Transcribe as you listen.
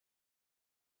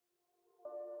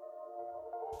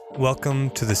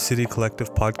Welcome to the City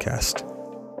Collective podcast.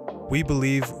 We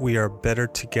believe we are better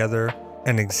together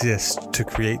and exist to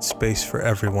create space for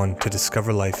everyone to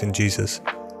discover life in Jesus.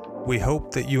 We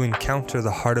hope that you encounter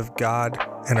the heart of God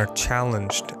and are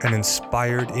challenged and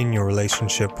inspired in your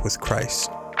relationship with Christ.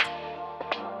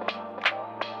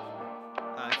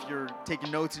 If you're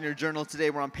taking notes in your journal today,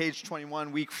 we're on page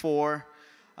 21, week 4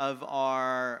 of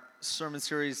our sermon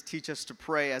series, Teach Us to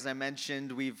Pray. As I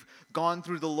mentioned, we've gone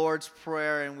through the Lord's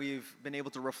Prayer and we've been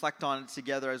able to reflect on it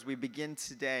together. As we begin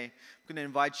today, I'm going to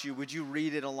invite you, would you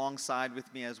read it alongside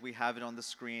with me as we have it on the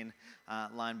screen,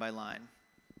 line by line?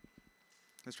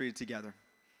 Let's read it together.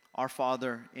 Our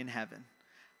Father in heaven,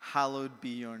 hallowed be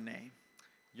your name.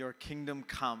 Your kingdom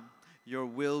come, your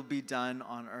will be done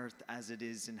on earth as it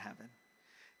is in heaven.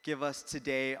 Give us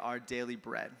today our daily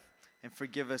bread, and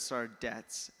forgive us our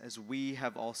debts as we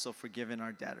have also forgiven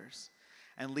our debtors.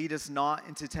 And lead us not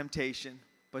into temptation,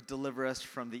 but deliver us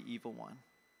from the evil one.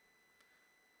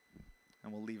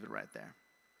 And we'll leave it right there.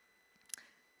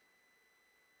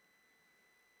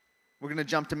 We're going to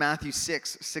jump to Matthew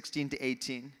 6, 16 to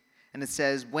 18. And it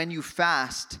says, when you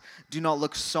fast, do not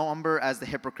look somber as the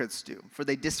hypocrites do, for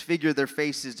they disfigure their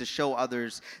faces to show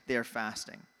others they are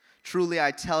fasting. Truly, I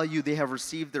tell you, they have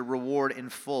received their reward in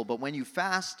full. But when you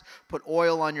fast, put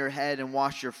oil on your head and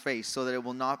wash your face, so that it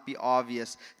will not be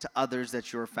obvious to others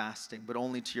that you are fasting, but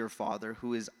only to your Father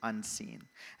who is unseen.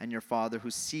 And your Father who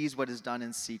sees what is done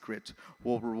in secret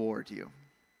will reward you.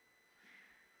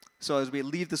 So as we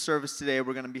leave the service today,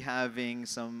 we're going to be having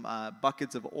some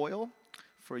buckets of oil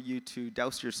for you to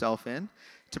douse yourself in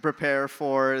to prepare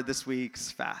for this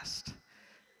week's fast.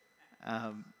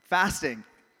 Fasting.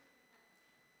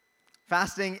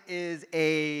 Fasting is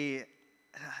it's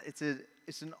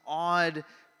an odd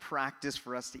practice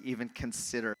for us to even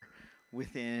consider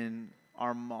within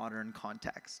our modern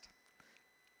context.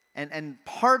 And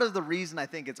part of the reason I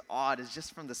think it's odd is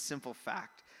just from the simple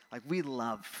fact, like, we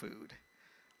love food.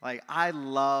 Like, I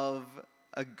love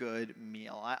a good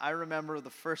meal. I remember the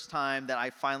first time that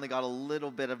I finally got a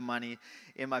little bit of money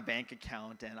in my bank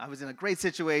account, and I was in a great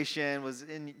situation, was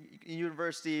in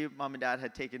university. Mom and Dad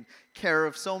had taken care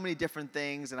of so many different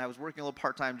things, and I was working a little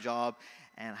part-time job,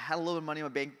 and I had a little bit of money in my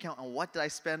bank account, and what did I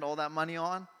spend all that money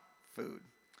on? Food.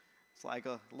 It's like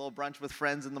a little brunch with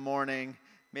friends in the morning,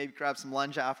 maybe grab some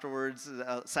lunch afterwards,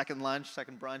 second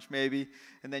brunch maybe,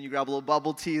 and then you grab a little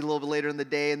bubble tea a little bit later in the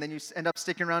day, and then you end up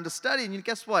sticking around to study, and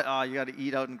guess what? Oh, you got to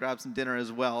eat out and grab some dinner as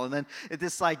well, and then it's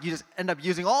just like you just end up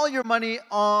using all your money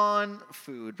on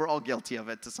food. We're all guilty of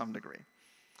it to some degree.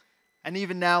 And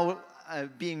even now,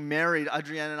 being married,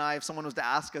 Adrienne and I, if someone was to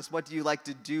ask us, what do you like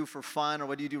to do for fun, or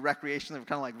what do you do recreationally, we're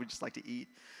kind of like, we just like to eat.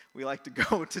 We like to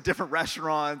go to different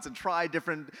restaurants and try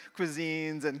different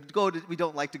cuisines, and we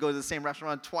don't like to go to the same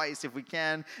restaurant twice if we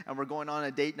can, and we're going on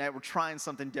a date night, we're trying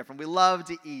something different. We love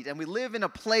to eat, and we live in a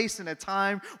place and a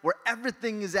time where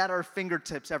everything is at our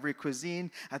fingertips, every cuisine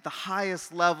at the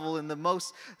highest level in the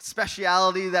most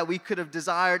speciality that we could have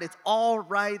desired. It's all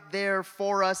right there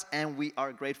for us, and we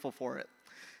are grateful for it.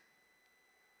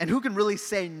 And who can really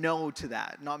say no to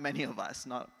that? Not many of us,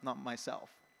 not myself.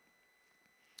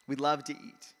 We love to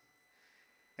eat.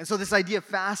 And so this idea of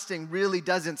fasting really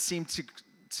doesn't seem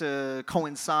to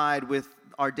coincide with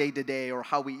our day-to-day or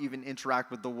how we even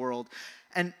interact with the world.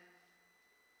 And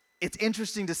it's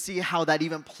interesting to see how that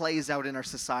even plays out in our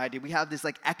society. We have this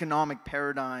economic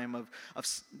paradigm of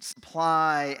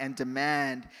supply and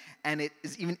demand, and it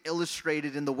is even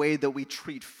illustrated in the way that we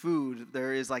treat food.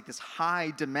 There is this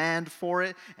high demand for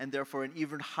it, and therefore an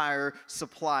even higher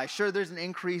supply. Sure, there's an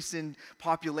increase in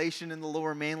population in the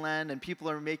Lower Mainland, and people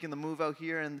are making the move out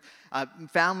here, and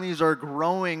families are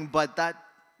growing, but that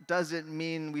doesn't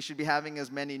mean we should be having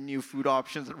as many new food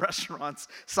options at restaurants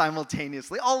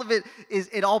simultaneously. All of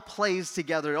it all plays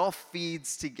together. It all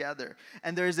feeds together.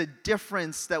 And there's a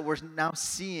difference that we're now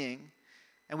seeing,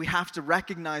 and we have to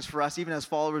recognize for us, even as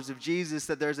followers of Jesus,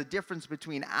 that there's a difference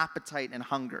between appetite and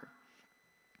hunger.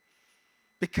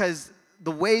 Because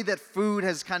the way that food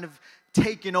has kind of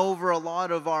taken over a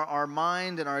lot of our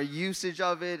mind and our usage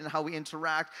of it and how we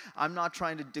interact. I'm not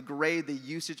trying to degrade the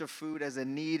usage of food as a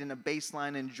need and a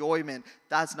baseline enjoyment.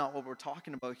 That's not what we're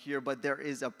talking about here, but there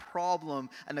is a problem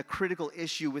and a critical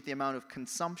issue with the amount of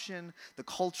consumption, the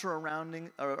culture around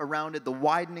it, the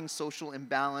widening social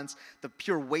imbalance, the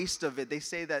pure waste of it. They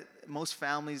say that most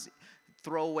families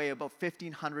throw away about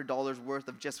 $1,500 worth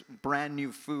of just brand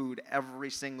new food every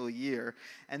single year.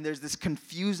 And there's this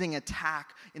confusing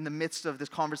attack in the midst of this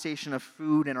conversation of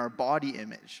food and our body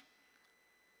image.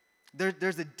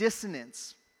 There's a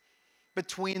dissonance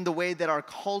between the way that our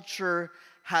culture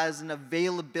has an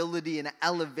availability and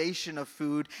elevation of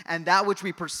food, and that which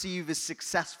we perceive as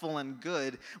successful and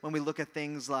good when we look at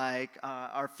things like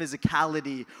our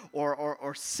physicality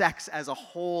or sex as a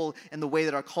whole in the way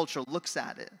that our culture looks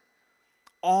at it.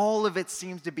 All of it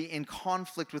seems to be in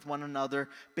conflict with one another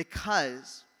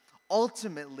because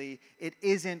ultimately it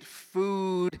isn't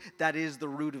food that is the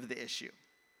root of the issue.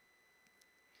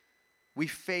 We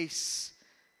face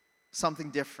something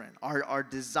different. Our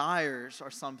desires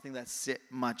are something that sit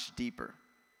much deeper.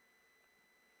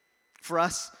 For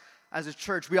us as a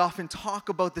church, we often talk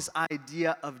about this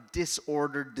idea of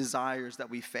disordered desires that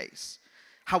we face.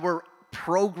 How we're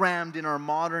programmed in our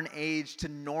modern age to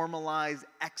normalize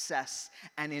excess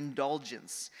and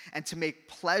indulgence and to make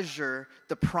pleasure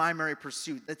the primary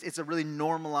pursuit. It's a really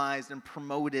normalized and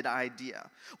promoted idea.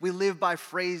 We live by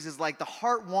phrases like the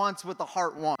heart wants what the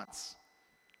heart wants.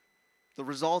 The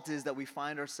result is that we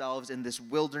find ourselves in this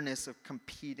wilderness of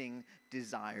competing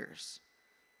desires.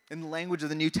 In the language of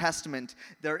the New Testament,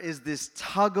 there is this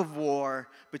tug of war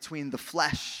between the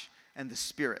flesh and the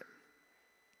spirit.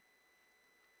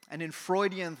 And in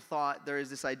Freudian thought, there is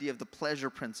this idea of the pleasure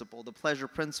principle. The pleasure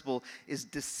principle is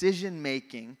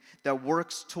decision-making that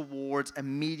works towards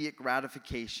immediate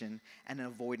gratification and an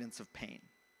avoidance of pain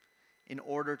in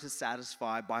order to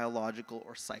satisfy biological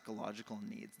or psychological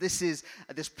needs. This is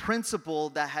this principle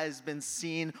that has been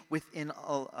seen within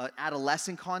an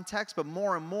adolescent context, but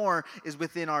more and more is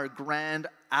within our grand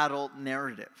adult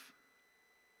narrative.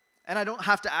 And I don't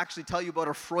have to actually tell you about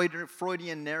a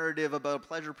Freudian narrative about a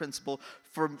pleasure principle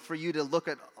for you to look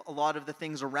at a lot of the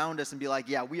things around us and be like,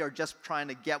 yeah, we are just trying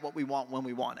to get what we want when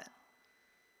we want it.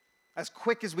 As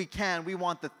quick as we can, we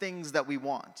want the things that we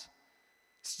want.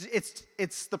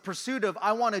 It's the pursuit of,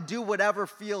 I want to do whatever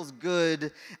feels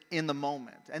good in the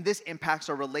moment. And this impacts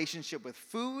our relationship with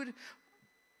food,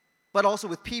 but also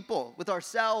with people, with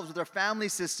ourselves, with our family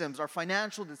systems, our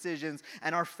financial decisions,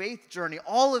 and our faith journey.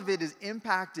 All of it is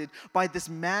impacted by this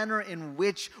manner in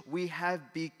which we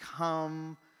have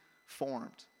become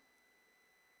formed.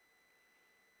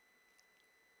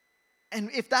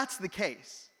 And if that's the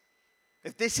case,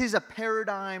 if this is a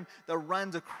paradigm that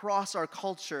runs across our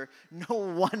culture, no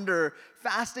wonder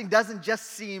fasting doesn't just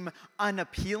seem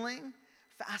unappealing,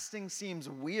 fasting seems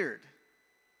weird.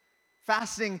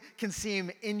 Fasting can seem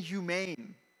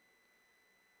inhumane.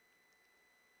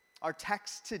 Our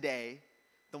text today,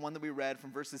 the one that we read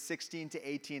from verses 16 to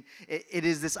 18, it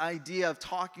is this idea of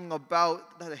talking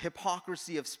about the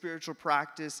hypocrisy of spiritual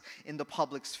practice in the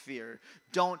public sphere.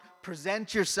 Don't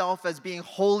present yourself as being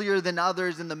holier than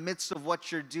others in the midst of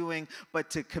what you're doing, but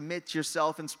to commit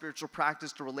yourself in spiritual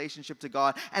practice to relationship to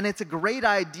God. And it's a great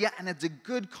idea and it's a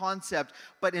good concept,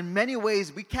 but in many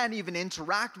ways we can't even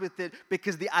interact with it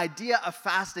because the idea of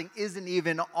fasting isn't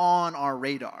even on our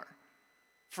radar.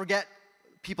 Forget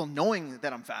people knowing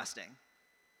that I'm fasting.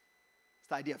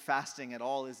 The idea of fasting at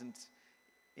all isn't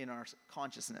in our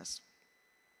consciousness.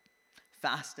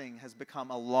 Fasting has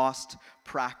become a lost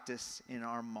practice in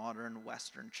our modern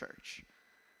Western church.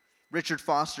 Richard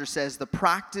Foster says, the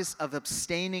practice of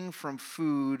abstaining from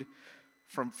food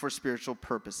for spiritual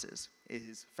purposes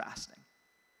is fasting.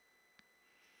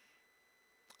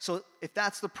 So if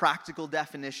that's the practical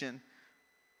definition,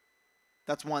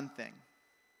 that's one thing.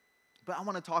 But I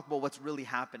want to talk about what's really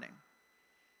happening.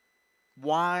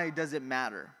 Why does it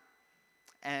matter?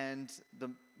 And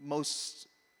the most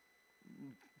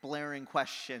blaring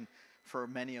question for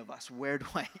many of us, where do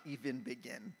I even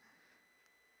begin?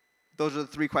 Those are the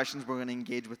three questions we're going to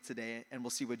engage with today, and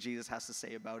we'll see what Jesus has to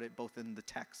say about it, both in the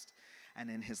text and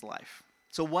in his life.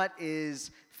 So what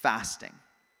is fasting?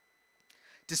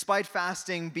 Despite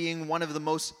fasting being one of the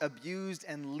most abused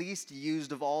and least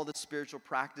used of all the spiritual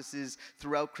practices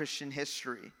throughout Christian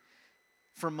history,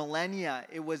 for millennia,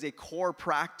 it was a core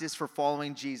practice for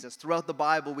following Jesus. Throughout the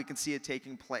Bible, we can see it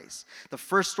taking place. The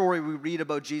first story we read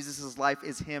about Jesus' life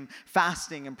is him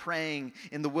fasting and praying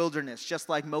in the wilderness, just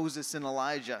like Moses and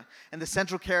Elijah. And the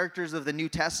central characters of the New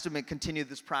Testament continue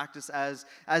this practice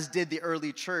as did the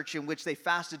early church, in which they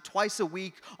fasted twice a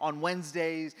week on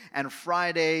Wednesdays and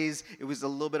Fridays. It was a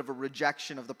little bit of a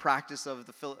rejection of the practice of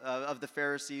the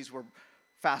Pharisees, who were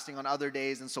fasting on other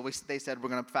days, and so they said we're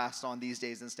going to fast on these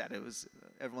days instead.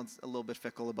 Everyone's a little bit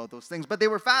fickle about those things, but they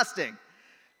were fasting,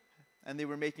 and they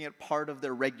were making it part of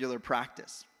their regular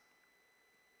practice.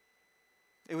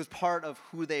 It was part of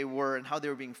who they were and how they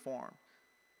were being formed.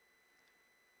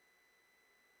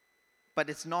 But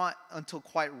it's not until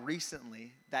quite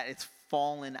recently that it's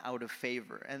fallen out of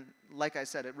favor. And like I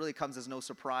said, it really comes as no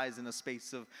surprise in a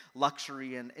space of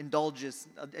luxury and indulgence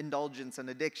and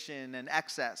addiction and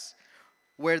excess,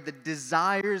 where the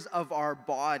desires of our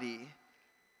body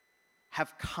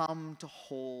have come to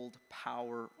hold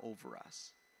power over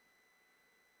us.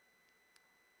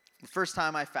 The first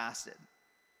time I fasted,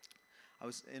 I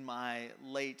was in my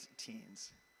late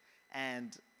teens,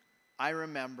 and I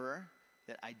remember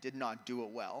that I did not do it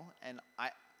well, and I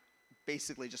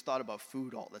basically just thought about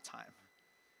food all the time.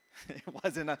 It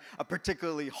wasn't a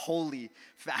particularly holy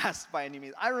fast by any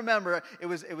means. I remember it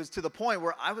was to the point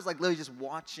where I was like literally just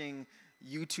watching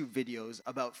YouTube videos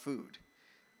about food.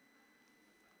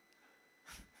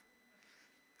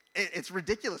 It's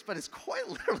ridiculous, but it's quite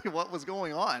literally what was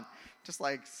going on. Just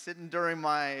like sitting during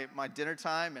my dinner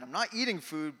time, and I'm not eating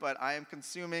food, but I am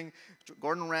consuming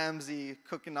Gordon Ramsay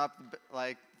cooking up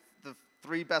like the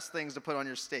 3 best things to put on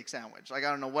your steak sandwich. Like, I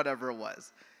don't know, whatever it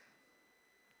was.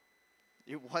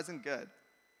 It wasn't good.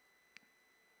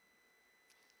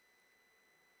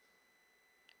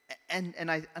 And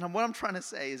what I'm trying to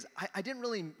say is I didn't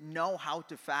really know how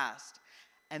to fast.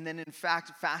 And then in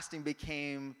fact, fasting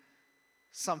became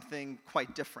something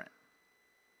quite different.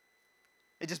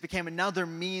 It just became another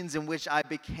means in which I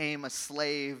became a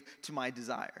slave to my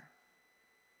desire.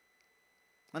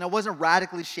 And I wasn't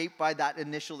radically shaped by that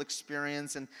initial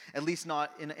experience, and at least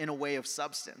not in a way of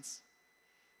substance.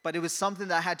 But it was something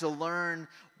that I had to learn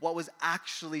what was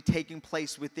actually taking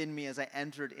place within me as I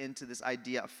entered into this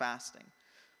idea of fasting.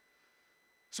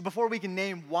 So before we can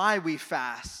name why we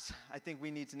fast, I think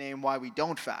we need to name why we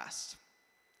don't fast.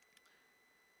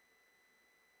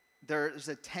 There's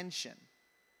a tension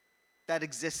that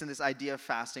exists in this idea of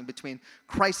fasting between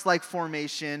Christ-like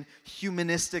formation,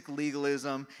 humanistic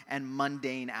legalism, and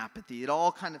mundane apathy. It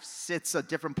all kind of sits at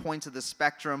different points of the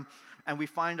spectrum, and we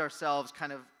find ourselves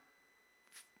kind of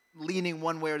leaning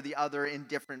one way or the other in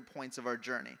different points of our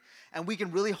journey. And we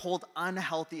can really hold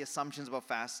unhealthy assumptions about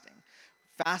fasting.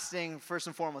 Fasting, first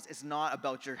and foremost, is not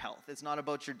about your health. It's not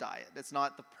about your diet. It's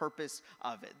not the purpose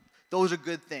of it. Those are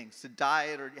good things. To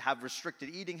diet or have restricted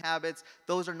eating habits,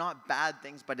 those are not bad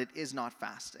things, but it is not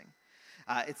fasting.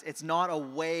 It's not a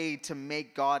way to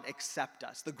make God accept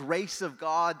us. The grace of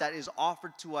God that is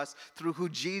offered to us through who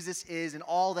Jesus is and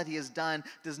all that he has done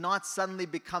does not suddenly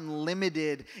become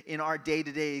limited in our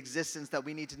day-to-day existence that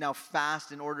we need to now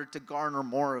fast in order to garner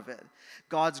more of it.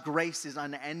 God's grace is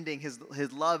unending.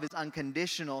 His love is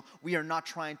unconditional. We are not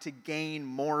trying to gain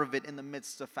more of it in the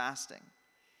midst of fasting.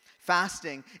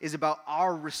 Fasting is about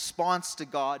our response to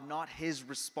God, not his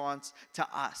response to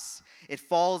us. It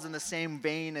falls in the same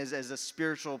vein as a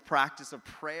spiritual practice of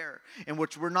prayer, in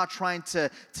which we're not trying to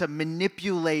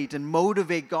manipulate and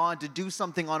motivate God to do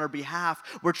something on our behalf.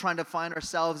 We're trying to find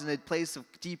ourselves in a place of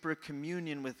deeper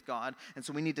communion with God. And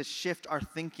so we need to shift our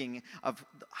thinking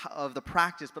of the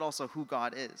practice, but also who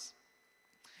God is.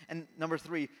 And number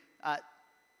 3,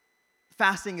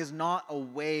 fasting is not a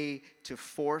way to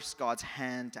force God's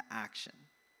hand to action.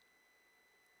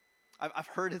 I've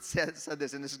heard it said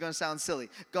this, and this is going to sound silly.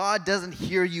 God doesn't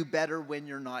hear you better when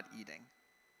you're not eating.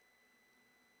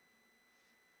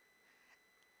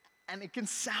 And it can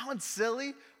sound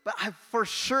silly, but I've for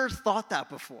sure thought that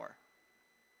before.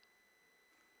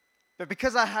 But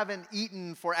because I haven't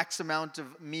eaten for X amount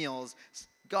of meals,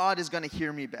 God is going to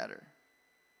hear me better.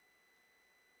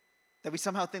 That we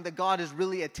somehow think that God is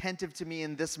really attentive to me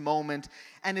in this moment.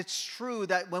 And it's true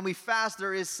that when we fast,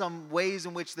 there is some ways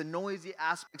in which the noisy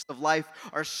aspects of life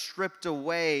are stripped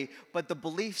away, but the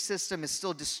belief system is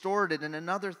still distorted. And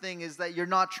another thing is that you're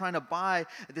not trying to buy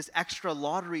this extra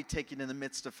lottery ticket in the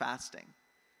midst of fasting.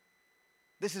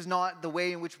 This is not the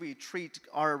way in which we treat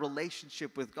our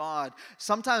relationship with God.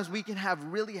 Sometimes we can have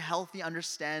really healthy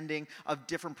understanding of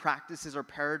different practices or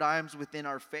paradigms within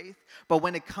our faith. But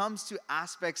when it comes to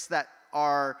aspects that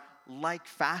are like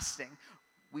fasting,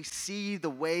 we see the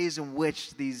ways in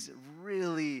which these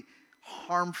really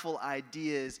harmful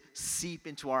ideas seep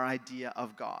into our idea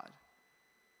of God.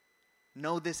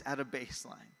 Know this at a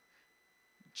baseline.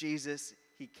 Jesus,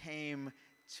 he came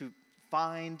to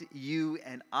find you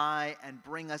and I and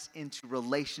bring us into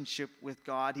relationship with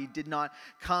God. He did not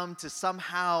come to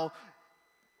somehow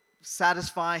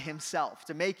satisfy himself,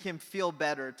 to make him feel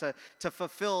better, to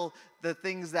fulfill the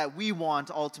things that we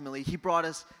want ultimately. He brought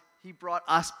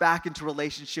us back into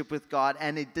relationship with God,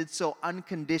 and it did so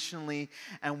unconditionally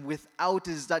and without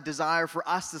his desire for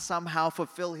us to somehow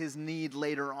fulfill his need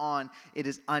later on. It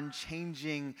is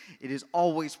unchanging. It is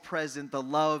always present, the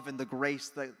love and the grace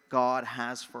that God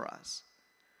has for us.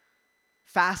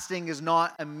 Fasting is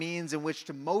not a means in which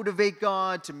to motivate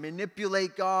God, to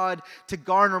manipulate God, to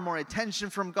garner more attention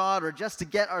from God, or just to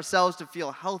get ourselves to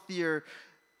feel healthier.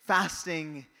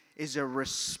 Fasting is a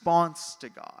response to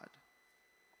God.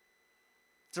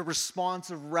 It's a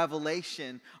response of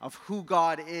revelation of who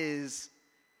God is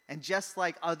And just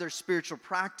like other spiritual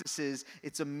practices,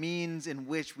 it's a means in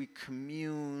which we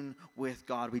commune with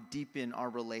God. We deepen our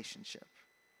relationship.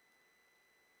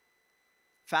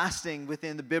 Fasting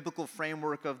within the biblical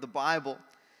framework of the Bible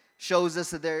shows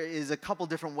us that there is a couple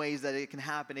different ways that it can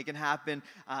happen. It can happen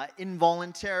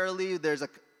involuntarily. There's an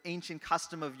ancient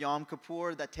custom of Yom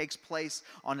Kippur that takes place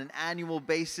on an annual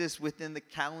basis within the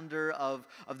calendar of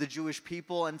the Jewish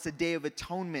people. And it's a day of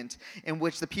atonement in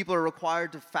which the people are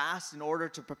required to fast in order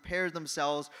to prepare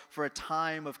themselves for a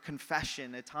time of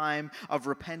confession, a time of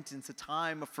repentance, a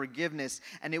time of forgiveness.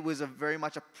 And it was very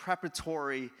much a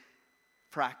preparatory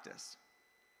practice.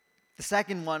 The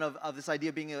second one of this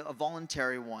idea being a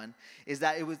voluntary one is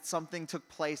that it was something took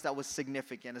place that was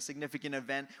significant, a significant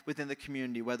event within the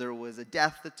community, whether it was a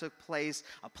death that took place,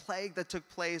 a plague that took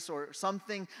place, or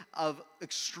something of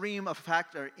extreme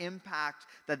effect or impact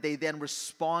that they then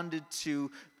responded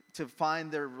to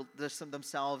find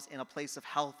themselves in a place of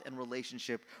health and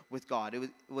relationship with God. It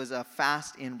was a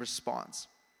fast in response.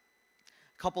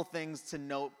 A couple things to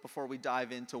note before we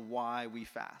dive into why we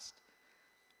fast.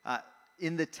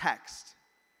 In the text,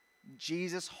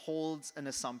 Jesus holds an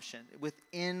assumption.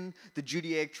 Within the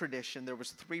Judaic tradition, there was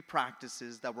 3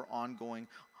 practices that were ongoing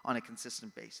on a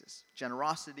consistent basis: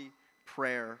 generosity,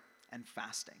 prayer, and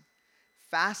fasting.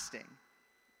 Fasting,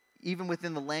 even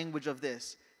within the language of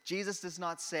this, Jesus does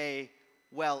not say,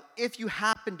 well, if you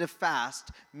happen to fast,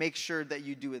 make sure that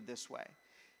you do it this way.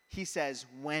 He says,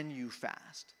 when you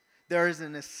fast. There is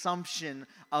an assumption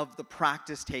of the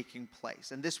practice taking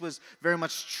place. And this was very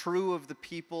much true of the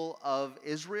people of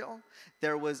Israel.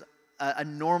 There was a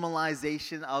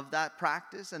normalization of that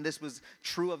practice, and this was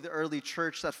true of the early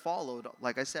church that followed.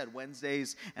 Like I said,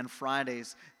 Wednesdays and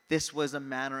Fridays, this was a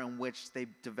manner in which they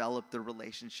developed their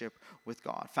relationship with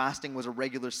God. Fasting was a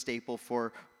regular staple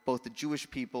for both the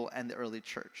Jewish people and the early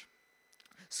church.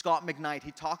 Scott McKnight,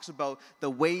 he talks about the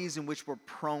ways in which we're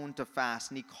prone to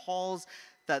fast, and he calls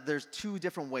that there's 2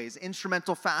 different ways.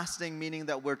 Instrumental fasting, meaning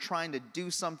that we're trying to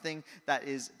do something that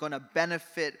is going to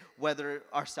benefit whether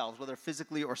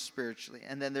physically or spiritually.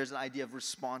 And then there's an idea of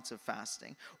responsive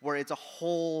fasting, where it's a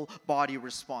whole body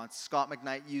response. Scott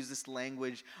McKnight used this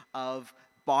language of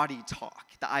body talk,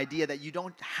 the idea that you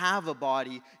don't have a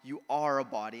body, you are a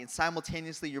body. And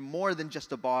simultaneously, you're more than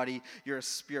just a body, you're a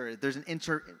spirit. There's an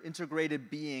integrated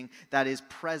being that is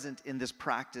present in this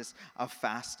practice of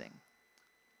fasting.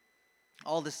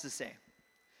 All this to say,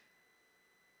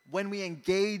 when we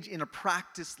engage in a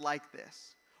practice like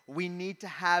this, we need to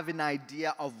have an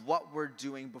idea of what we're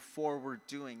doing before we're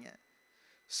doing it,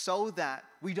 so that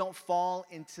we don't fall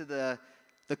into the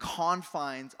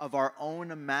confines of our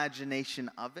own imagination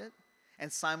of it,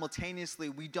 and simultaneously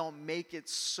we don't make it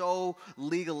so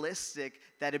legalistic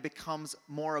that it becomes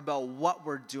more about what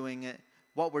we're doing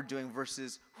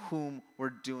versus whom we're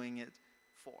doing it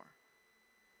for.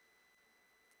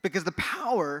 Because the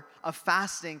power of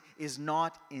fasting is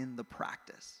not in the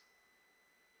practice.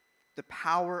 The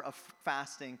power of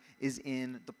fasting is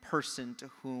in the person to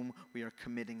whom we are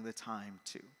committing the time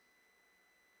to.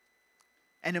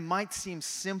 And it might seem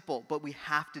simple, but we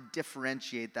have to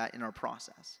differentiate that in our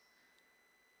process.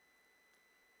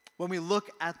 When we look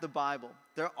at the Bible,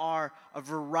 there are a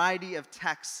variety of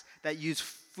texts that use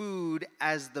food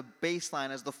as the baseline,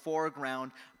 as the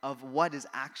foreground of what is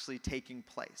actually taking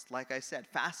place. Like I said,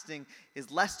 fasting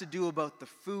is less to do about the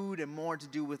food and more to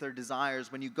do with our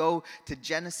desires. When you go to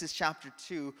Genesis chapter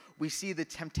 2, we see the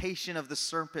temptation of the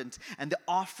serpent and the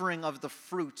offering of the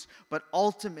fruit. But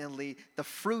ultimately, the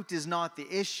fruit is not the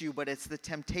issue, but it's the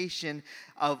temptation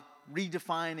of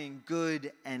redefining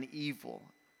good and evil.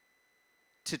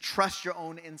 To trust your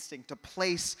own instinct, to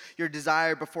place your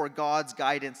desire before God's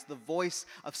guidance, the voice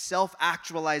of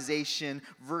self-actualization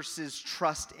versus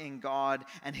trust in God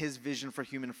and His vision for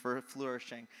human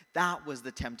flourishing. That was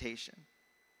the temptation.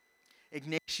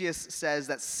 Ignatius says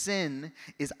that sin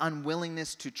is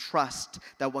unwillingness to trust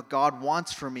that what God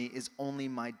wants for me is only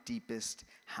my deepest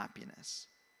happiness.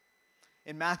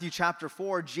 In Matthew chapter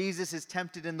 4, Jesus is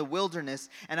tempted in the wilderness,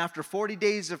 and after 40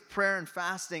 days of prayer and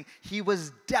fasting, he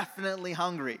was definitely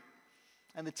hungry.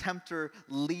 And the tempter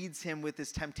leads him with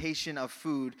his temptation of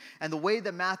food. And the way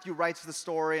that Matthew writes the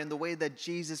story and the way that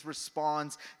Jesus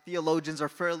responds, theologians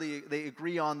they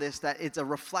agree on this, that it's a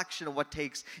reflection of what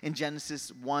takes place in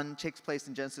Genesis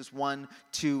 1,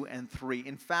 2, and 3.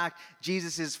 In fact,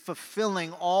 Jesus is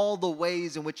fulfilling all the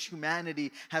ways in which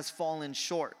humanity has fallen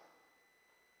short.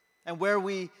 And where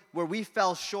we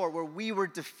fell short, where we were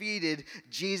defeated,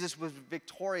 Jesus was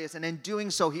victorious. And in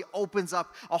doing so, he opens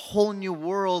up a whole new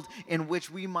world in which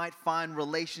we might find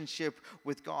relationship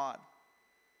with God.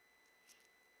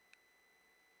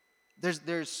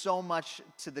 There's so much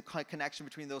to the connection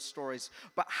between those stories.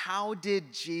 But how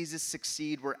did Jesus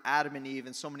succeed where Adam and Eve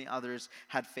and so many others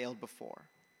had failed before?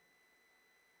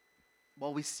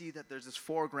 Well, we see that there's this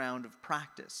foreground of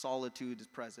practice. Solitude is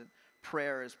present,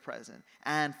 prayer is present,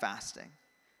 and fasting.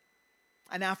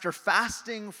 And after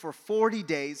fasting for 40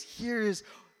 days, here's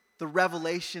the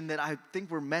revelation that I think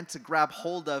we're meant to grab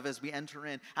hold of as we enter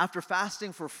in. After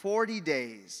fasting for 40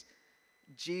 days,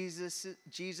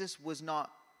 Jesus was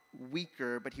not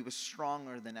weaker, but he was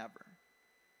stronger than ever.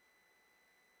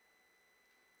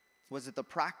 Was it the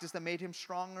practice that made him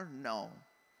stronger? No.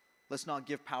 Let's not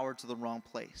give power to the wrong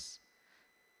place.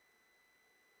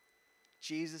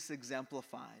 Jesus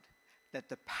exemplified that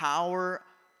the power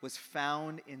was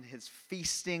found in his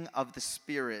feasting of the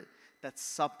Spirit that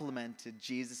supplemented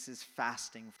Jesus'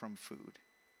 fasting from food.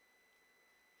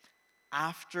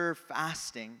 After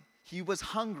fasting, he was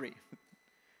hungry,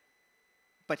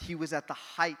 but he was at the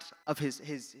height of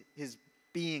his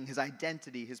being, his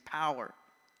identity, his power.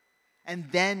 And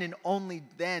then and only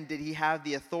then did he have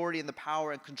the authority and the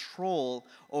power and control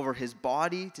over his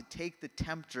body to take the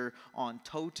tempter on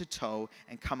toe to toe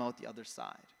and come out the other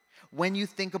side. When you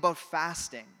think about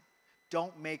fasting,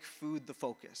 don't make food the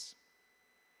focus.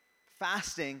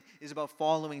 Fasting is about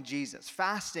following Jesus.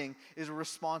 Fasting is a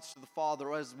response to the Father.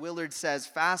 Or as Willard says,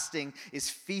 fasting is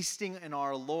feasting in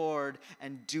our Lord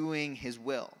and doing his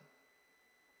will.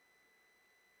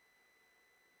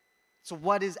 So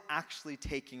what is actually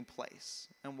taking place?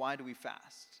 And why do we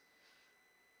fast?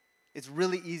 It's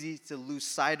really easy to lose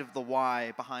sight of the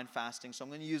why behind fasting. So I'm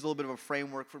going to use a little bit of a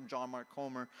framework from John Mark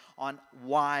Comer on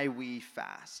why we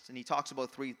fast. And he talks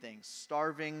about three things: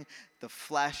 starving the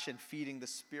flesh and feeding the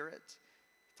spirit.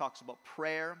 He talks about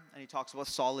prayer, and he talks about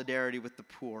solidarity with the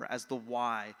poor as the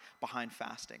why behind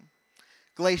fasting.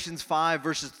 Galatians 5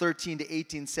 verses 13 to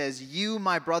 18 says, "You,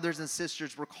 my brothers and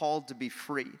sisters, were called to be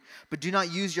free, but do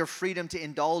not use your freedom to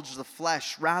indulge the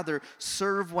flesh. Rather,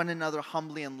 serve one another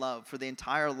humbly in love, for the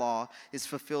entire law is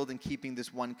fulfilled in keeping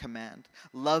this one command: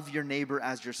 love your neighbor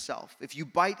as yourself. If you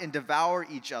bite and devour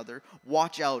each other,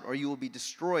 watch out, or you will be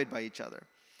destroyed by each other.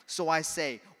 So I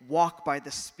say, walk by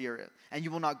the Spirit, and you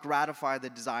will not gratify the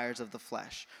desires of the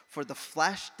flesh. For the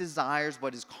flesh desires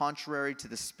what is contrary to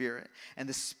the Spirit, and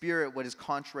the Spirit what is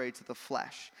contrary to the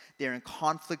flesh. They are in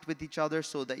conflict with each other,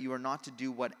 so that you are not to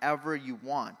do whatever you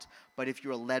want. But if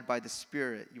you are led by the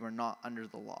Spirit, you are not under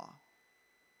the law."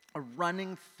 A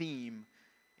running theme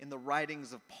in the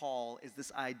writings of Paul is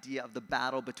this idea of the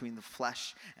battle between the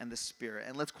flesh and the spirit.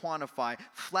 And let's quantify.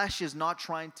 Flesh is not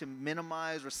trying to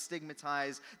minimize or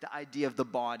stigmatize the idea of the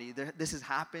body. This has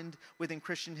happened within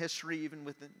Christian history, even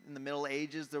in the Middle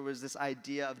Ages. There was this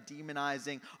idea of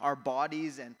demonizing our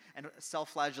bodies and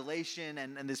self-flagellation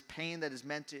and this pain that is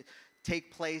meant to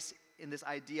take place in this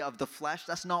idea of the flesh.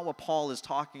 That's not what Paul is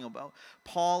talking about.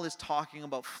 Paul is talking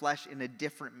about flesh in a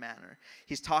different manner.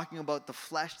 He's talking about the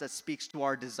flesh that speaks to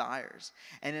our desires,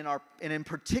 and in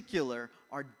particular,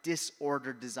 our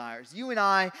disordered desires. You and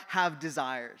I have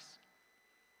desires.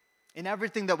 In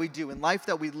everything that we do, in life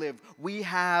that we live, we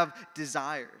have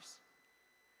desires.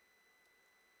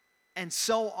 And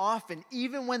so often,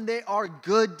 even when they are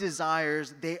good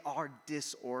desires, they are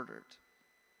disordered.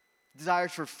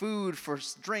 Desires for food, for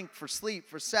drink, for sleep,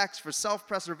 for sex, for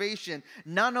self-preservation,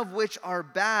 none of which are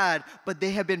bad, but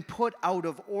they have been put out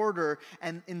of order.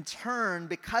 And in turn,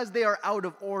 because they are out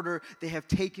of order, they have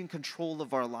taken control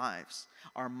of our lives,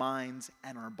 our minds,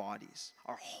 and our bodies,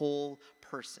 our whole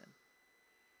person.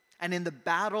 And in the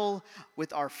battle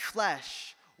with our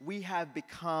flesh, we have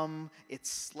become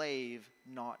its slave,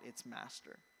 not its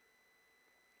master.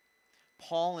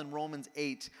 Paul in Romans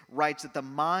 8 writes that the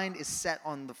mind is set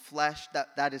on the flesh,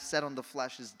 that is set on the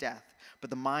flesh is death, but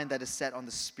the mind that is set on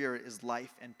the Spirit is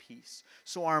life and peace.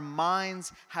 So our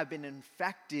minds have been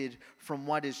infected from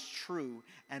what is true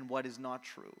and what is not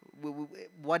true.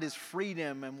 What is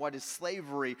freedom and what is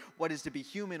slavery, what is to be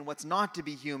human, what's not to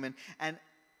be human. And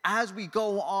as we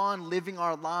go on living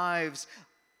our lives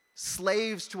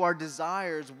slaves to our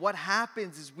desires, what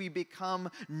happens is we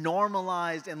become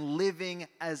normalized and living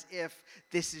as if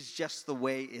this is just the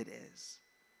way it is.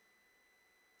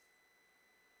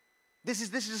 This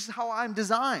is how I'm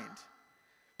designed,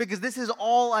 because this is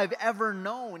all I've ever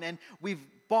known. And we've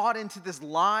bought into this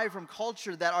lie from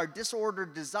culture that our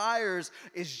disordered desires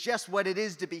is just what it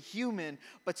is to be human.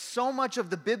 But so much of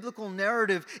the biblical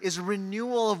narrative is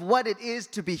renewal of what it is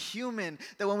to be human,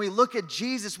 that when we look at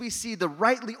Jesus, we see the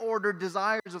rightly ordered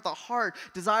desires of the heart,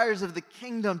 desires of the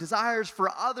kingdom, desires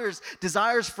for others,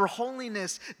 desires for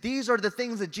holiness. These are the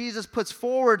things that Jesus puts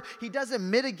forward. He doesn't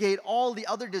mitigate all the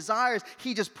other desires.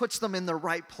 He just puts them in the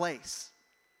right place.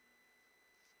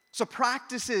 So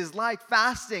practices like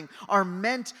fasting are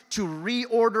meant to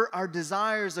reorder our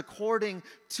desires according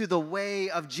to the way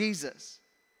of Jesus.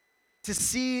 To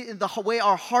see in the way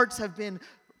our hearts have been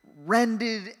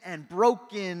rended and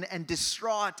broken and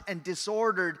distraught and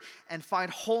disordered, and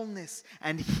find wholeness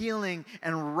and healing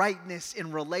and rightness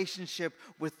in relationship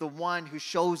with the one who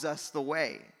shows us the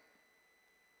way.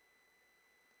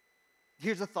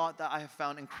 Here's a thought that I have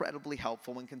found incredibly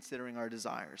helpful when considering our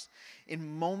desires.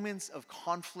 In moments of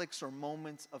conflicts or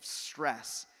moments of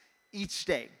stress, each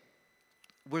day,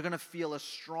 we're going to feel a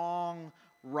strong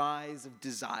rise of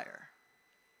desire.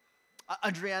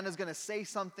 Adriana's going to say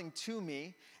something to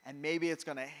me, and maybe it's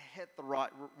going to hit the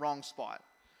wrong spot.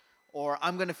 Or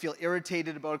I'm going to feel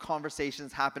irritated about a conversation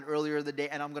that's happened earlier in the day,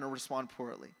 and I'm going to respond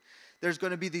poorly. There's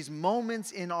going to be these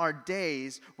moments in our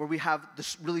days where we have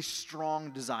this really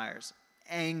strong desires.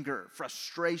 Anger,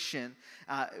 frustration.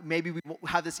 Maybe we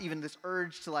have this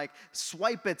urge to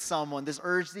swipe at someone, this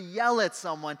urge to yell at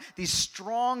someone. These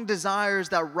strong desires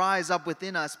that rise up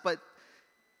within us, but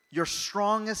your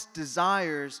strongest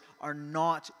desires are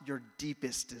not your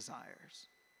deepest desires.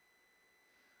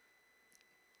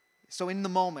 So in the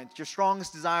moment, your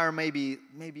strongest desire may be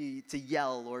to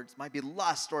yell, or it might be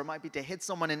lust, or it might be to hit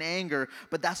someone in anger,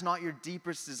 but that's not your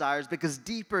deepest desires, because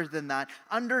deeper than that,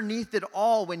 underneath it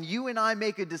all, when you and I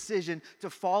make a decision to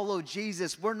follow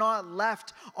Jesus, we're not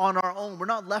left on our own. We're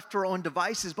not left to our own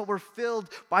devices, but we're filled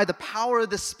by the power of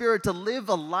the Spirit to live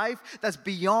a life that's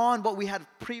beyond what we had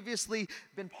previously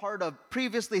been part of,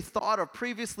 previously thought of,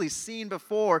 previously seen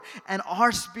before, and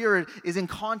our spirit is in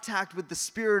contact with the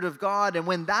Spirit of God. And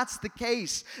when that's the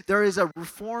case, there is a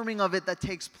reforming of it that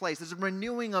takes place. There's a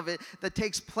renewing of it that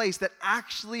takes place that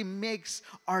actually makes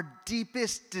our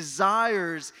deepest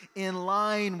desires in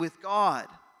line with God.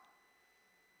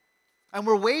 And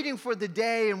we're waiting for the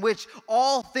day in which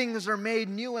all things are made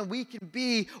new and we can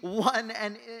be one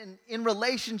and in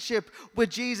relationship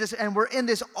with Jesus, and we're in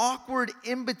this awkward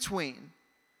in-between.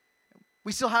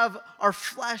 We still have our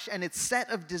flesh and its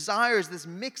set of desires, this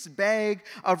mixed bag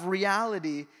of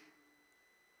reality.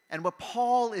 And what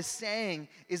Paul is saying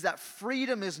is that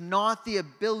freedom is not the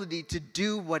ability to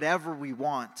do whatever we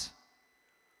want.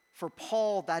 For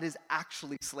Paul, that is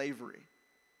actually slavery.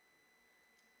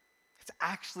 It's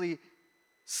actually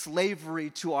slavery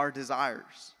to our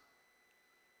desires.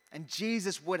 And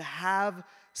Jesus would have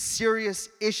serious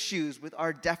issues with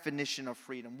our definition of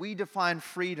freedom. We define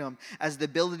freedom as the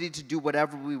ability to do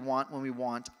whatever we want when we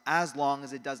want, as long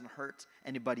as it doesn't hurt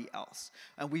anybody else.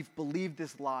 And we've believed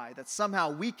this lie that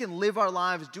somehow we can live our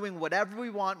lives doing whatever we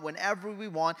want, whenever we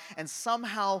want, and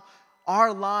somehow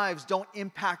our lives don't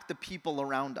impact the people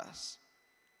around us.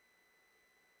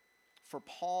 For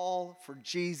Paul, for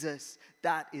Jesus,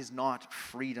 that is not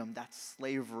freedom, that's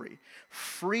slavery.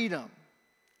 Freedom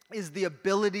is the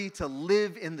ability to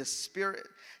live in the Spirit,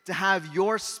 to have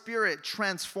your spirit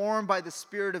transformed by the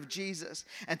Spirit of Jesus,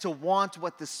 and to want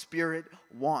what the Spirit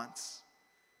wants.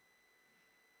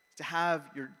 To have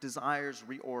your desires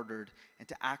reordered and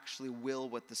to actually will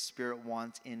what the Spirit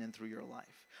wants in and through your life.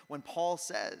 When Paul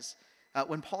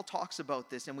talks about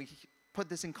this, and we put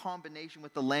this in combination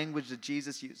with the language that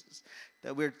Jesus uses,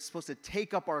 that we're supposed to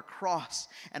take up our cross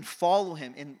and follow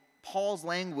him, in Paul's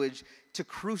language, to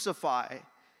crucify,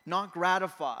 not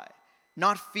gratify,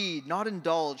 not feed, not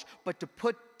indulge, but to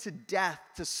put to death,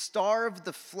 to starve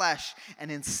the flesh,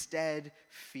 and instead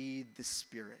feed the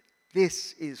Spirit.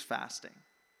 This is fasting.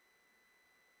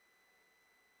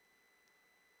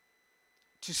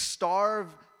 To starve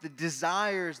the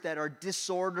desires that are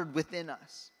disordered within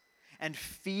us and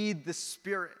feed the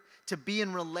Spirit, to be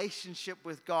in relationship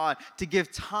with God, to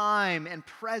give time and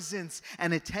presence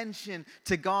and attention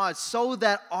to God so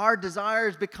that our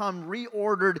desires become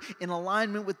reordered in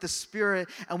alignment with the Spirit,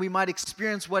 and we might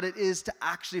experience what it is to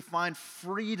actually find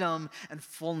freedom and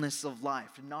fullness of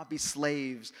life and not be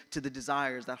slaves to the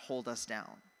desires that hold us down.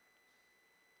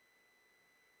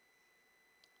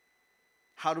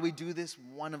 How do we do this?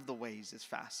 One of the ways is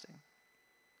fasting.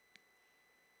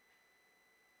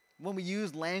 When we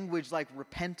use language like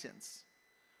repentance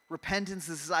is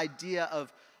this idea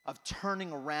of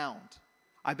turning around.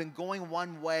 I've been going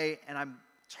one way and I'm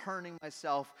turning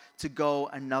myself to go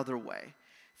another way.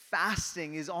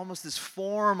 Fasting is almost this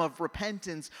form of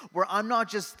repentance where I'm not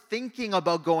just thinking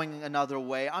about going another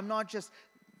way. I'm not just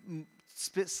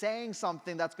saying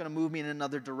something that's going to move me in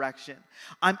another direction.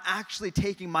 I'm actually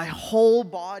taking my whole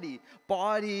body,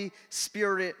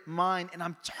 spirit, mind, and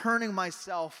I'm turning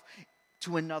myself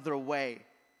to another way.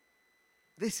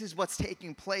 This is what's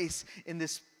taking place in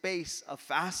this space of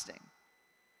fasting.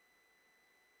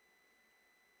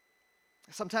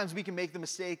 Sometimes we can make the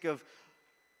mistake of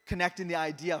connecting the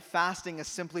idea of fasting as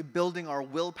simply building our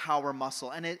willpower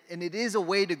muscle. And it is a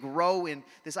way to grow in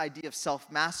this idea of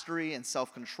self-mastery and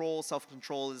self-control.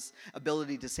 Self-control is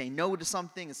ability to say no to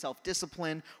something, and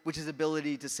self-discipline, which is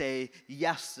ability to say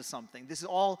yes to something. This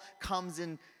all comes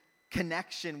in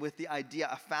connection with the idea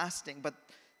of fasting. But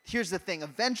here's the thing,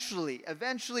 eventually,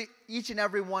 each and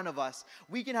every one of us,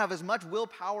 we can have as much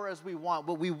willpower as we want,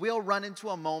 but we will run into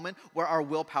a moment where our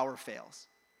willpower fails.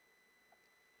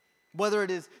 Whether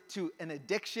it is to an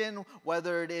addiction,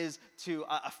 whether it is to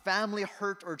a family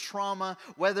hurt or trauma,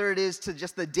 whether it is to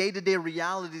just the day-to-day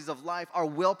realities of life, our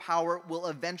willpower will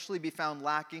eventually be found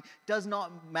lacking. Does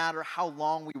not matter how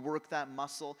long we work that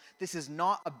muscle. This is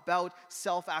not about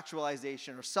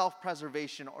self-actualization or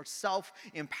self-preservation or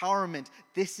self-empowerment.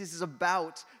 This is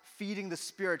about feeding the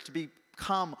Spirit to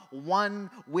become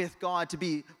one with God, to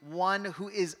be one who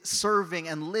is serving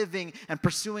and living and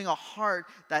pursuing a heart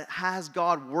that has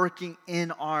God working in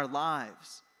our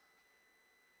lives.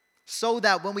 So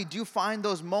that when we do find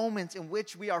those moments in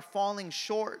which we are falling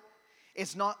short,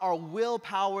 it's not our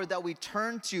willpower that we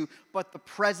turn to, but the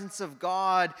presence of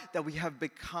God that we have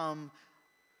become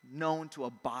known to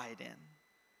abide in.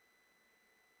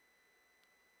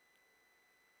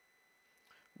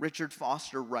 Richard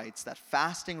Foster writes that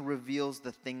fasting reveals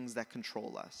the things that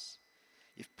control us.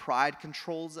 If pride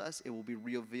controls us, it will be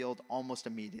revealed almost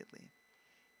immediately.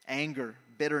 Anger,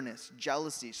 bitterness,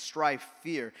 jealousy, strife,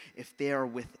 fear, if they are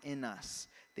within us,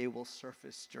 they will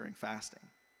surface during fasting.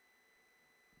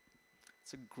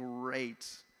 It's a great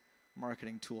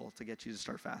marketing tool to get you to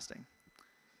start fasting.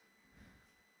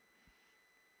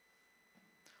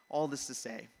 All this to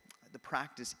say, the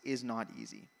practice is not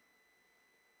easy.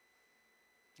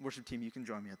 Worship team, you can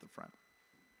join me at the front.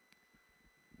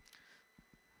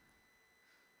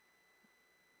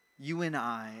 You and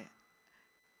I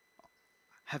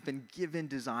have been given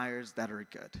desires that are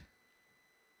good.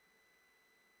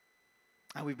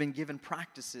 And we've been given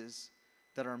practices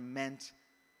that are meant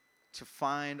to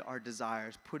find our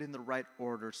desires, put in the right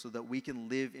order so that we can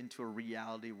live into a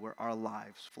reality where our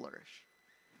lives flourish.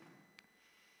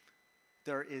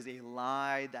 There is a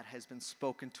lie that has been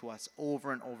spoken to us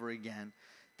over and over again,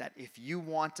 that if you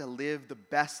want to live the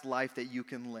best life that you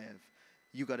can live,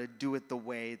 you got to do it the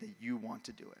way that you want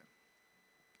to do it.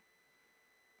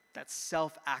 That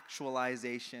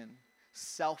self-actualization,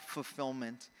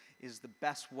 self-fulfillment is the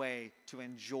best way to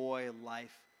enjoy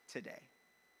life today.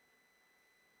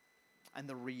 And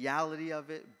the reality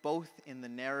of it, both in the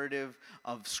narrative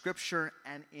of Scripture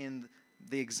and in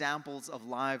the examples of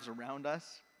lives around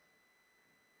us,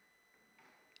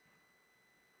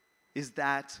 is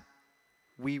that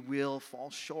we will fall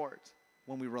short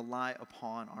when we rely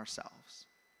upon ourselves.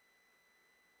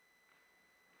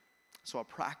 So a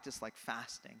practice like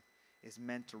fasting is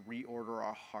meant to reorder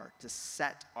our heart, to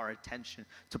set our attention,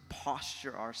 to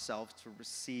posture ourselves to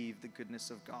receive the goodness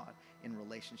of God in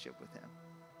relationship with Him.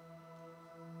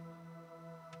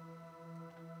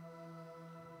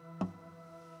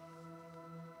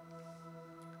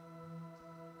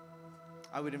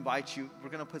 I would invite you, we're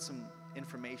going to put some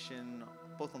information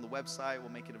both on the website, we'll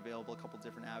make it available, a couple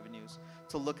different avenues,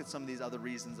 to look at some of these other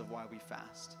reasons of why we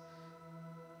fast.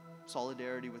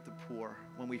 Solidarity with the poor.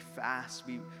 When we fast,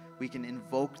 we can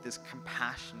invoke this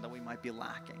compassion that we might be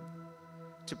lacking.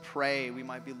 To pray, we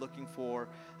might be looking for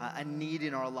a need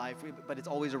in our life, but it's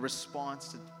always a response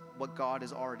to what God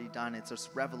has already done. It's a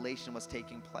revelation of what's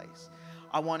taking place.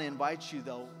 I want to invite you,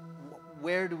 though,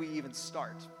 where do we even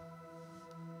start?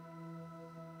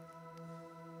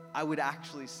 I would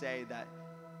actually say that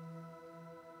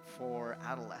for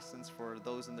adolescents, for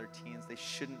those in their teens, they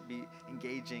shouldn't be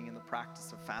engaging in the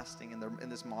practice of fasting in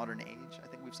this modern age. I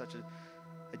think we have such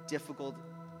a difficult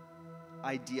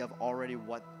idea of already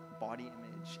what body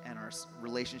image and our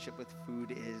relationship with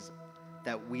food is,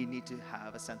 that we need to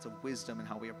have a sense of wisdom in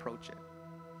how we approach it.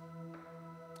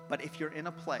 But if you're in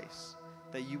a place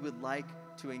that you would like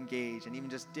to engage and even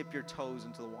just dip your toes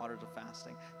into the waters of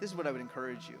fasting, this is what I would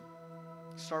encourage you.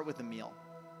 Start with a meal.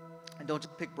 And don't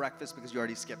just pick breakfast because you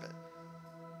already skip it.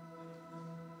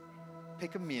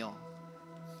 Pick a meal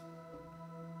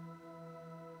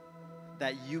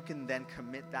that you can then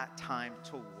commit that time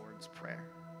towards prayer.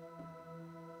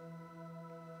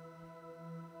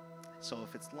 So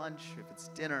if it's lunch, if it's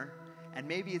dinner, and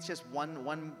maybe it's just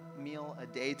one meal a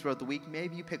day throughout the week,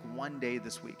 maybe you pick one day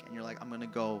this week and you're like, I'm going to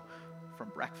go from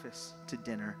breakfast to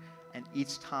dinner, and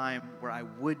each time where I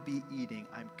would be eating,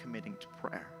 I'm committing to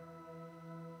prayer.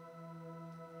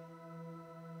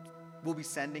 We'll be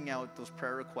sending out those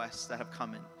prayer requests that have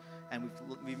come in, and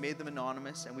we've made them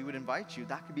anonymous, and we would invite you.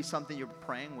 That could be something you're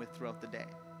praying with throughout the day.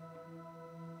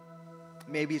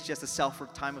 Maybe it's just a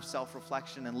time of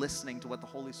self-reflection and listening to what the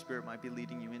Holy Spirit might be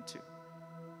leading you into.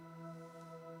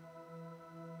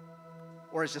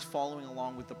 Or it's just following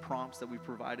along with the prompts that we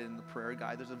provided in the prayer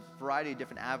guide. There's a variety of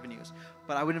different avenues.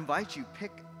 But I would invite you,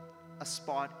 pick a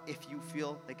spot if you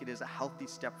feel like it is a healthy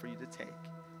step for you to take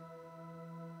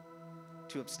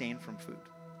to abstain from food.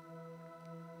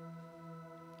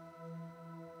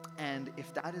 And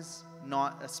if that is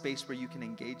not a space where you can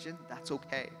engage in, that's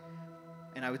okay.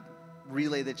 And I would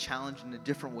relay the challenge in a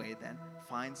different way then.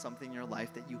 Find something in your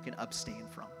life that you can abstain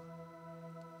from.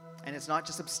 And it's not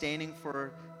just abstaining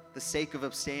for the sake of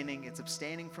abstaining, it's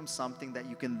abstaining from something that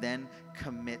you can then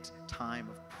commit time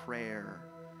of prayer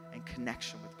and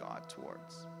connection with God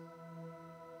towards.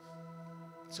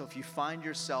 So if you find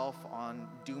yourself on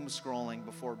doom scrolling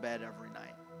before bed every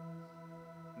night,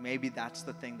 maybe that's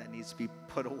the thing that needs to be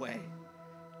put away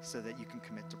so that you can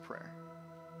commit to prayer.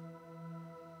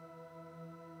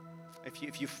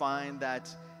 If you find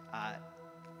that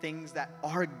things that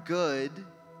are good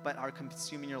but are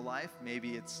consuming your life,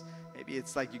 maybe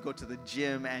it's like you go to the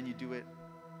gym and you do it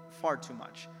far too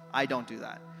much. I don't do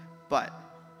that. But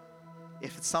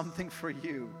if it's something for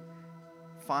you,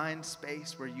 find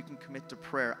space where you can commit to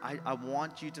prayer. I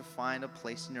want you to find a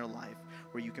place in your life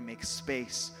where you can make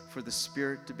space for the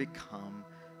Spirit to become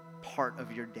part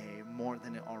of your day more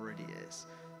than it already is.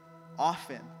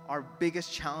 Often, our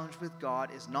biggest challenge with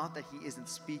God is not that He isn't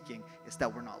speaking, it's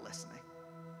that we're not listening.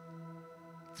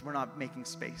 It's we're not making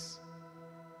space.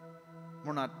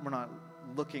 We're not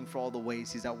looking for all the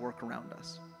ways He's at work around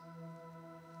us.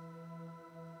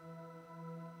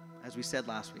 As we said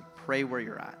last week, pray where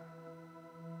you're at.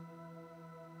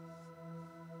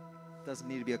 It doesn't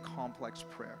need to be a complex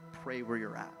prayer. Pray where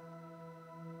you're at.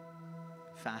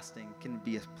 Fasting can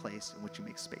be a place in which you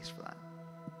make space for that.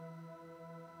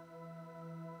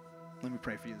 Let me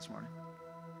pray for you this morning.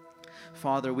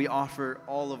 Father, we offer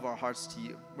all of our hearts to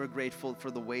you. We're grateful for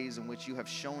the ways in which you have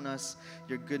shown us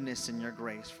your goodness and your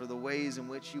grace, for the ways in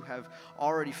which you have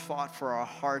already fought for our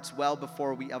hearts well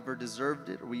before we ever deserved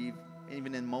it, or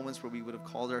even in moments where we would have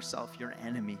called ourselves your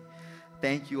enemy.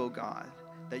 Thank you, O God,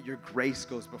 that your grace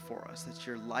goes before us, that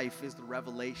your life is the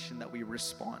revelation that we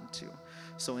respond to.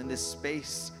 So in this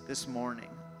space this morning,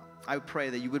 I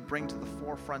pray that you would bring to the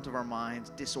forefront of our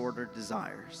minds disordered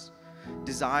desires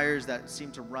that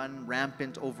seem to run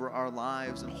rampant over our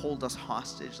lives and hold us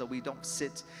hostage, that we don't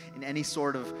sit in any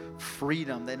sort of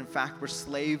freedom, that in fact we're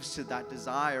slaves to that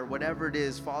desire, whatever it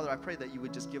is. Father, I pray that you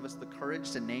would just give us the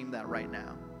courage to name that right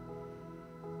now.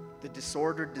 The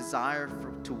disordered desire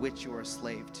to which you are a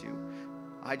slave to.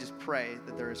 I just pray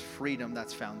that there is freedom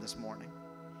that's found this morning.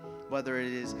 Whether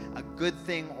it is a good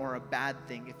thing or a bad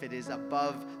thing, if it is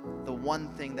above the one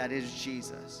thing that is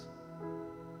Jesus,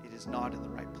 it is not in the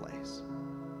right place.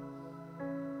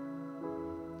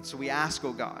 So we ask,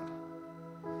 oh God,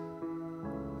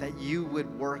 that you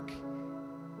would work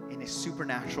in a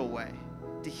supernatural way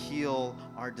to heal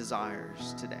our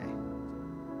desires today.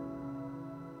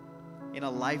 In a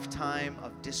lifetime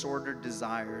of disordered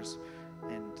desires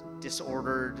and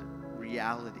disordered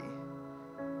reality,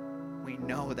 we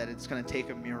know that it's going to take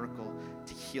a miracle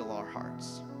to heal our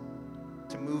hearts,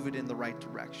 to move it in the right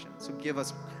direction. So give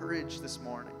us courage this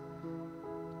morning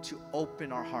to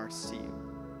open our hearts to you,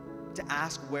 to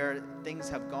ask where things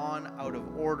have gone out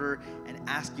of order and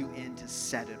ask you in to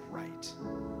set it right.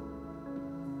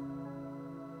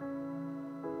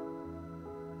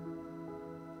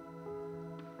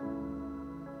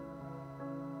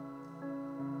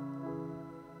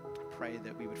 Pray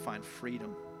that we would find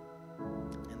freedom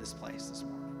in this place this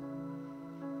morning.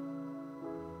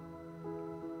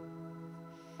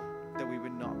 That we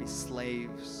would not be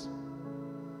slaves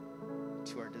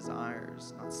to our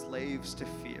desires, not slaves to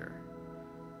fear,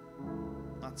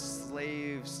 not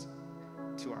slaves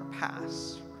to our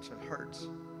past or to hurt,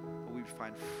 but we would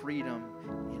find freedom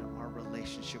in our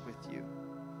relationship with you.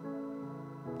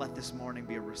 Let this morning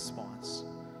be a response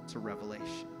to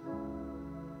revelation,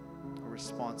 a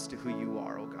response to who you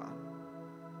are, oh God.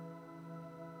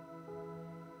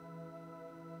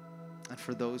 And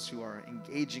for those who are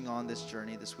engaging on this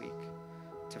journey this week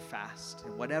to fast,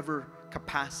 in whatever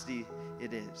capacity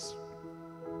it is,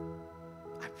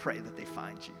 I pray that they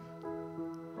find you,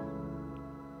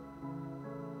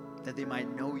 that they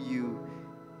might know you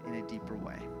in a deeper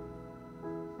way,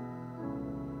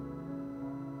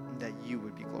 and that you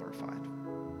would be glorified.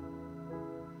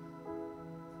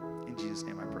 In Jesus'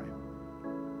 name I pray.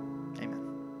 Amen.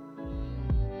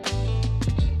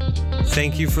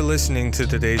 Thank you for listening to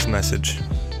today's message.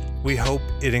 We hope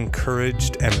it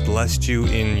encouraged and blessed you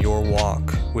in your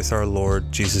walk with our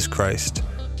Lord Jesus Christ.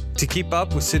 To keep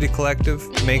up with City Collective,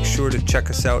 make sure to check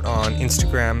us out on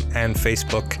Instagram and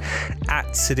Facebook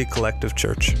at City Collective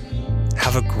Church.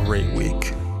 Have a great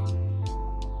week.